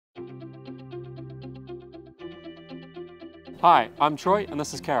Hi, I'm Troy and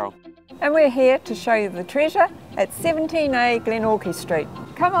this is Carol. And we're here to show you the treasure at 17A Glenorchy Street.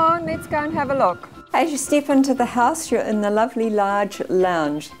 Come on, let's go and have a look. As you step into the house, you're in the lovely large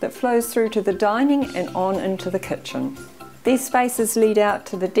lounge that flows through to the dining and on into the kitchen. These spaces lead out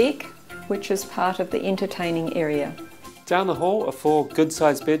to the deck, which is part of the entertaining area. Down the hall are 4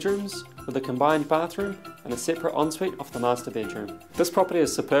 good-sized bedrooms with a combined bathroom and a separate ensuite off the master bedroom. This property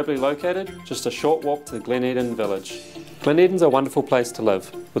is superbly located, just a short walk to the Glen Eden village. Glen Eden's a wonderful place to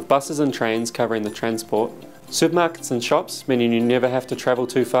live, with buses and trains covering the transport, supermarkets and shops meaning you never have to travel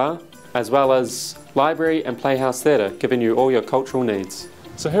too far, as well as library and playhouse theatre giving you all your cultural needs.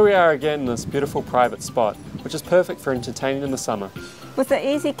 So here we are again in this beautiful private spot, which is perfect for entertaining in the summer. With the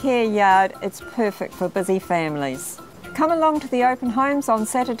easy care yard, it's perfect for busy families. Come along to the open homes on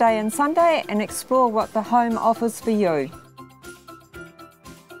Saturday and Sunday and explore what the home offers for you.